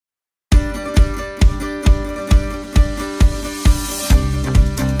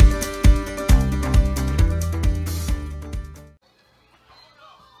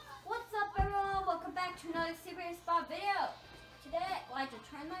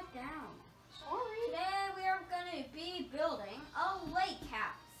it down. Sorry. Today we are going to be building a lake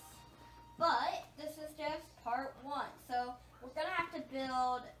house. But this is just part one. So we're going to have to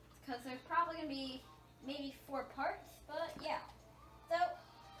build, because there's probably going to be maybe 4 parts, but yeah. So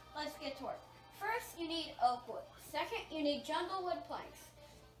let's get to work. First, you need oak wood. Second, you need jungle wood planks.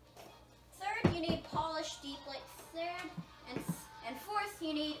 Third, you need polished deep lake sand. And fourth,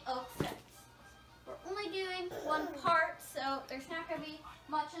 you need oak fence. We're only doing 1 part, so there's not going to be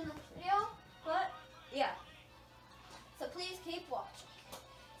much in this video, but yeah. So please keep watching.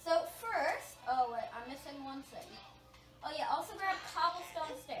 So first, oh wait, I'm missing one thing. Oh yeah, also grab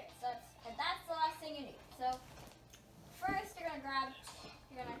cobblestone stairs. That's the last thing you need. So first, you're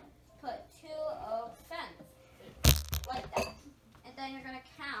gonna put 2 oak fence like that, and then you're gonna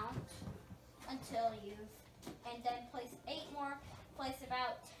count until and then place 8 more. Place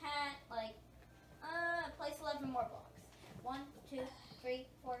about 10, place 11 more blocks. 1, 2, 3,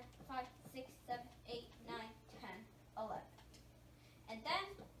 4, 5, 6, 7, 8, 9, 10, 11. And then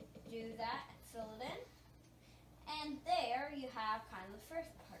do that and fill it in. And there you have kind of the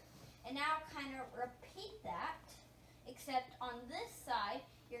first part. And now kind of repeat that, except on this side,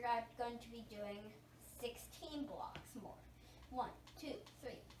 you're going to be doing 16 blocks more. 1, 2,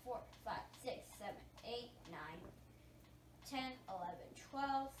 3, 4, 5, 6, 7, 8, 9, 10, 11,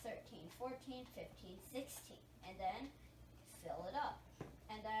 12, 13, 14, 15, 16. And then fill it up.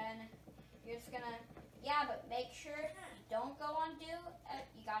 And then you're just gonna, yeah, but make sure you don't go undo.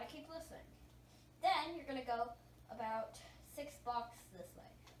 You gotta keep listening. Then you're gonna go about 6 blocks this way.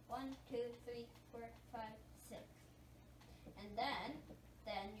 1, 2, 3, 4, 5, 6. And then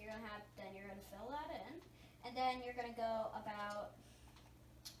you're gonna fill that in. And then you're gonna go about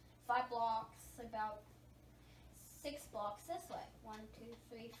 5 blocks, about 6 blocks this way. 1, 2,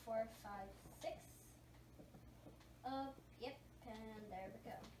 3, 4, 5, 6. Yep, and there we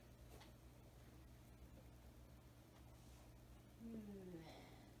go.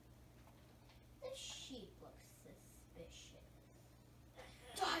 This sheep looks suspicious.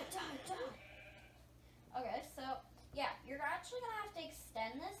 Die. Okay, so yeah, you're actually gonna have to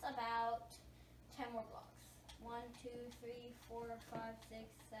extend this about 10 more blocks. 1, 2, 3, 4, 5,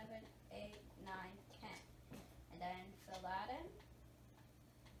 6, 7, 8, 9, 10. And then fill that in.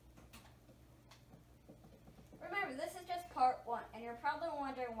 Remember, this is just part 1, and you're probably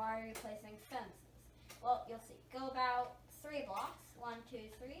wondering why are you placing fences. Well, you'll see. Go about 3 blocks. 1, 2,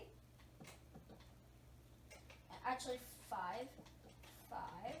 3. Actually, 5.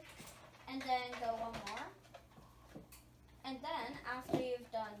 And then go 1 more. And then, after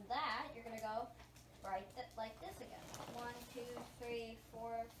you've done that, you're going to go like this again. 1, 2, 3,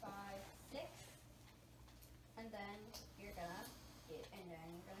 4, 5, 6. And then you're gonna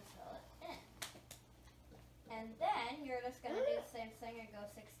fill it in. And then you're just gonna do the same thing and go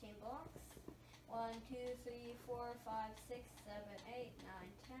 16 blocks. 1, 2, 3, 4, 5, 6, 7, 8,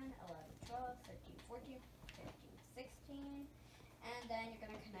 9, 10, 11, 12, 13, 14, 15, 16. And then you're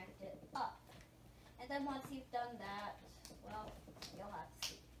gonna connect it up. And then once you've done that, well, you'll have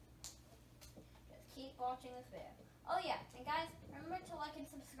to see. Just keep watching this video. Oh yeah, and guys, remember to like and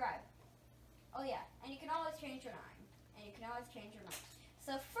subscribe. Oh yeah, and you can always change your mind.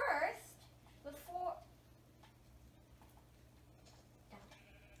 So first, before...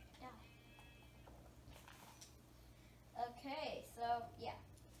 Down. Okay, so yeah.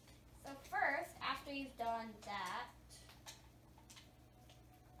 So first, after you've done that...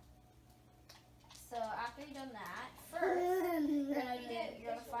 first,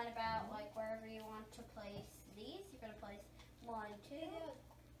 you're gonna find about wherever you want to place these. You're gonna place 1, 2...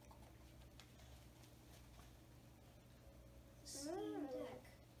 Steam Deck.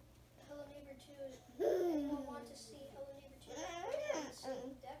 Hello Neighbor 2. Anyone want to see Hello Neighbor 2?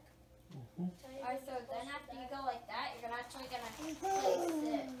 Steam Deck. Alright, so then after you go like that, you're actually gonna place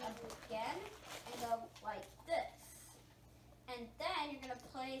it again and go like this. And then you're gonna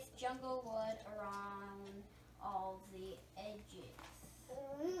place jungle wood around all the edges.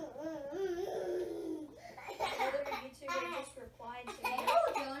 Other YouTuber just replied to me. Hello,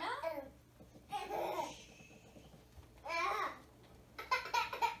 Jonah.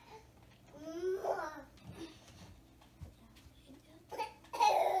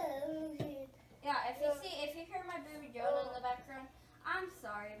 Yeah, if you hear my baby Jonah in the background, I'm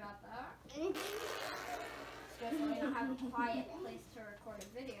sorry about that. Especially I don't have a quiet place to record a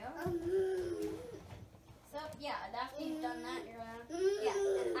video. So yeah, and after you've done that, you're gonna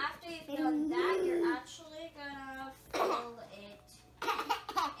and after you've done that, you're actually gonna fill it.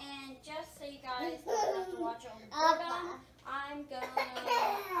 And just so you guys don't have to watch it on boredom, I'm gonna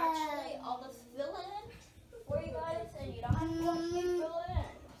I'll just fill it in for you guys, and you don't have to watch me fill it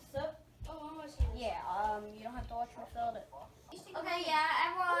in. filled it. Okay, yeah,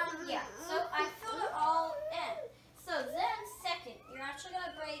 everyone, yeah. So I filled it all in. So then, second, you're actually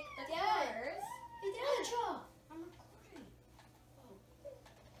gonna break the corners. Hey, Dad. I'm recording.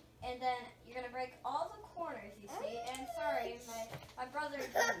 And then you're gonna break all the corners, you see. And sorry, my brother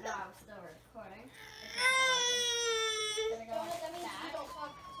didn't know I was still recording. Gonna go That means back. you don't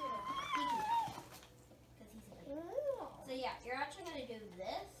talk to him. He can talk, 'cause he's a baby. So yeah, you're actually gonna do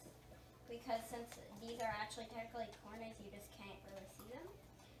this because since these are actually technically corners, you just can't really see them.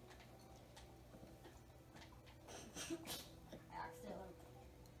 Accidentally.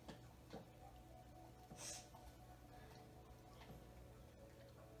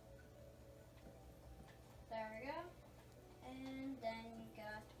 There we go. And then you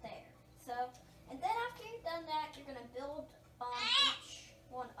got there. So, and then after you've done that, you're gonna build each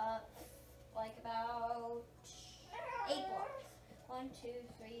one up like about 8 blocks. 1, 2,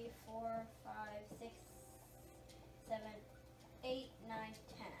 3, 4, 5, 6, 7, 8, 9,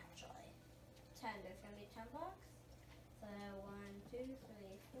 10 actually. 10, there's gonna be 10 blocks. So 1, 2,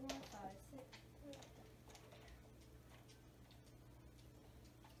 3, 4, 5, 6.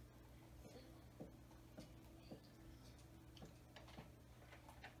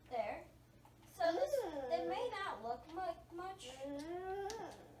 There. So this, it may not look much.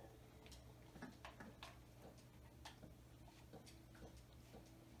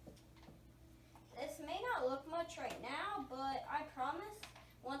 This may not look much right now, but I promise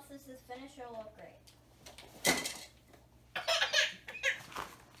once this is finished, it'll look great.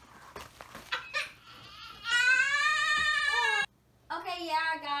 Okay,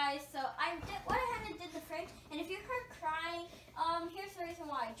 yeah, guys. So I went ahead and did the frame, and if you heard crying, here's the reason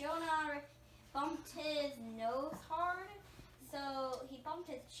why. Jonah bumped his nose hard, so he bumped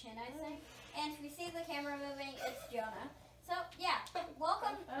his chin, I think. And if you see the camera moving, it's Jonah. So yeah,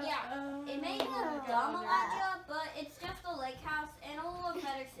 welcome. Yeah, it may look dumb, Elijah, but it's just a lake house, and it'll look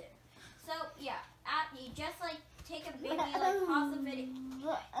better soon. So yeah, you just like take a baby, like pause the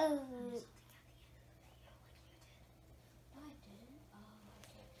video.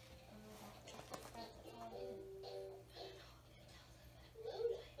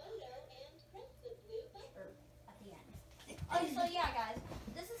 So yeah, guys,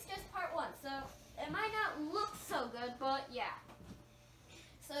 this is just part 1. So it might not look so good, but yeah.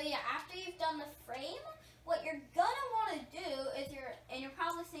 So yeah, after you've done the frame, what you're gonna want to do is you're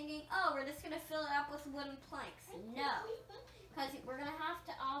probably thinking, oh, we're just gonna fill it up with wooden planks. No, because we're gonna have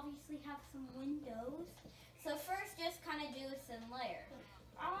to obviously have some windows. So first, just kind of do a thin layer.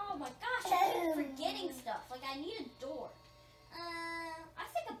 Oh my gosh, I keep forgetting stuff. Like I need a door. I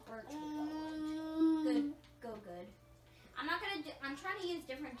think a birch would go good. I'm trying to use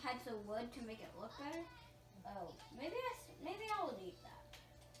different types of wood to make it look better. Oh, maybe I'll leave that.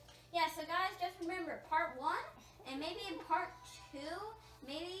 Yeah, so guys, just remember part 1, and maybe in part 2,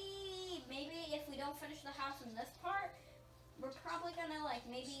 maybe if we don't finish the house in this part, we're probably gonna like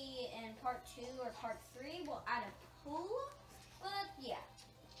maybe in part 2 or part 3 we'll add a pool. But yeah.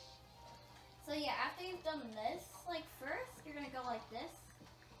 So yeah, after you've done this, like first you're gonna go like this.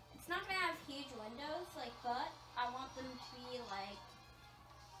 It's not gonna have huge windows, like, but I want them to be like,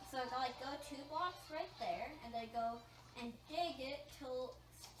 so go 2 blocks right there, and then go and dig it to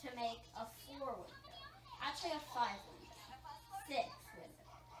make a 4 window. Actually a 5 window. 6 window.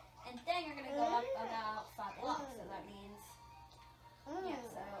 And then you're gonna go up about 5 blocks, so that means, yeah,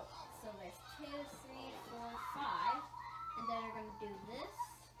 so there's 2, 3, 4, 5, and then you're gonna do this.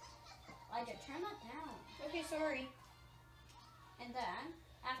 Elijah, turn that down. Okay, sorry. And then,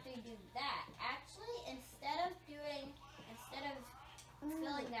 after you do that, actually, instead of filling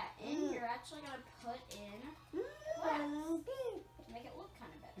that in, you're actually going to put in glass to make it look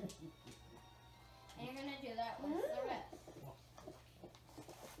kind of better. And you're going to do that with the rest.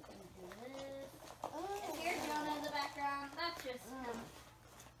 Do this. If you hear Jonah in the background, that's just him.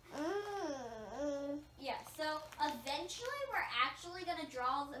 Yeah, so eventually we're actually going to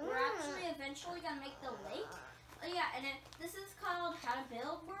eventually going to make the lake. Yeah, and this is called How to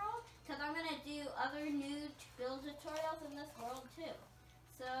Build World, because I'm going to do other new build tutorials in this world too.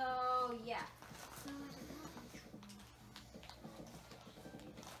 So, yeah. Now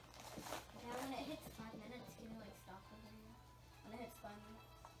when it hits 5 minutes, can you like stop the video? When it hits 5 minutes,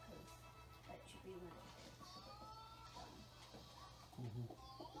 because that should be when it hits done.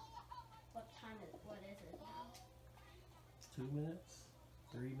 What is it now? 2 minutes?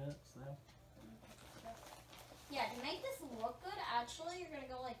 3 minutes now? Yeah, to make this look good, actually, you're going to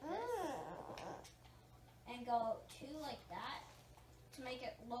go like this. And go 2 like that to make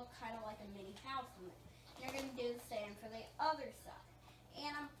it look kind of like a mini house. And you're going to do the same for the other side. And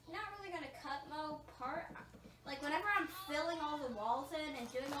I'm not really going to cut no part. Like, whenever and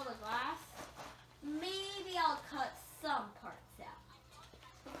doing all the glass, maybe I'll cut some parts out,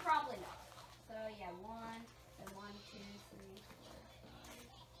 but probably not. So yeah, 1, then 1, 2, 3, 4,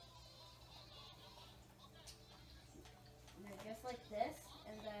 5. And then just like this,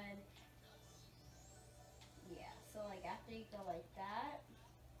 and then yeah. So like after you go like that,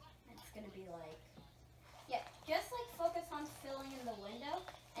 it's gonna be like yeah. Just like focus on filling in the window,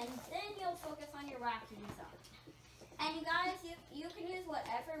 and then you'll focus on your wacky design. And you guys, you can use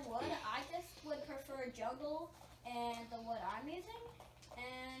whatever wood. I just would prefer jungle and the wood I'm using.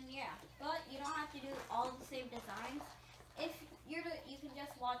 And yeah, but you don't have to do all the same designs. If you can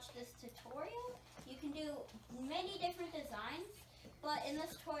just watch this tutorial. You can do many different designs. But in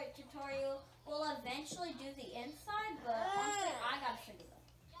this tutorial, we'll eventually do the inside. But honestly, I gotta figure that.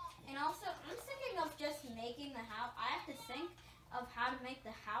 And also, I'm thinking of just making the house. I have to think of how to make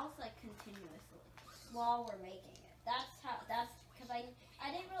the house like continuously while we're making it. That's because I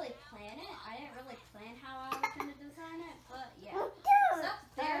didn't really plan it. I didn't really plan how I was going to design it, but yeah. So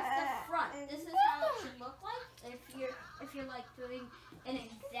there's the front. This is how it should look like if you're like doing an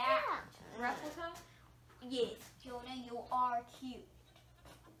exact replica. Yes, Jonah, you are cute.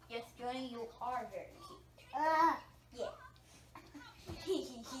 Yes, Jonah, you are very cute. Yeah.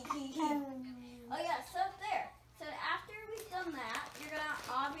 Oh yeah, so there. So after we've done that, you're gonna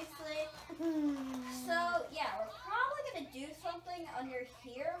obviously, so yeah, we're probably gonna do something under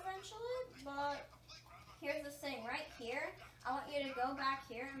here eventually, but here's the thing, right here, I want you to go back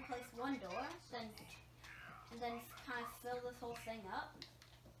here and place one door, and then kind of fill this whole thing up,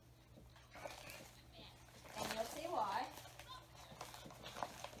 and you'll see why.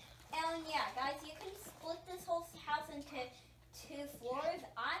 And yeah, guys, you can split this whole house into 2 floors.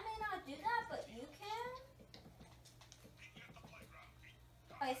 I may not do that, but you can.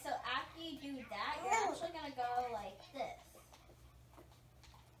 Okay, so after you do that, you're actually going to go like this.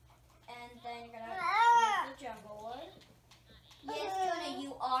 And then you're going to use the jungle wood. Yes, Jonah,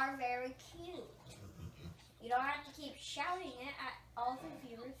 you are very cute. You don't have to keep shouting it at all the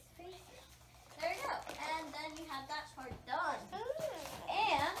viewers' faces. There you go. And then you have that part done.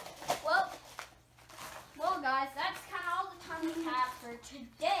 And, well guys, that's kind of all the time we have for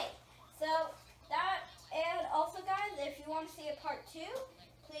today. So, that, and also guys, if you want to see a part 2,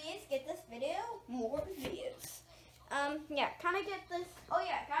 please get this video more views. Yeah, kind of get this. Oh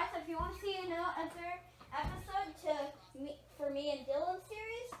yeah, guys, if you want to see another episode for me and Dylan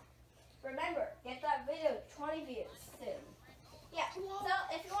series, remember, get that video 20 views soon. Yeah, so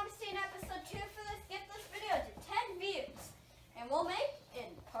if you want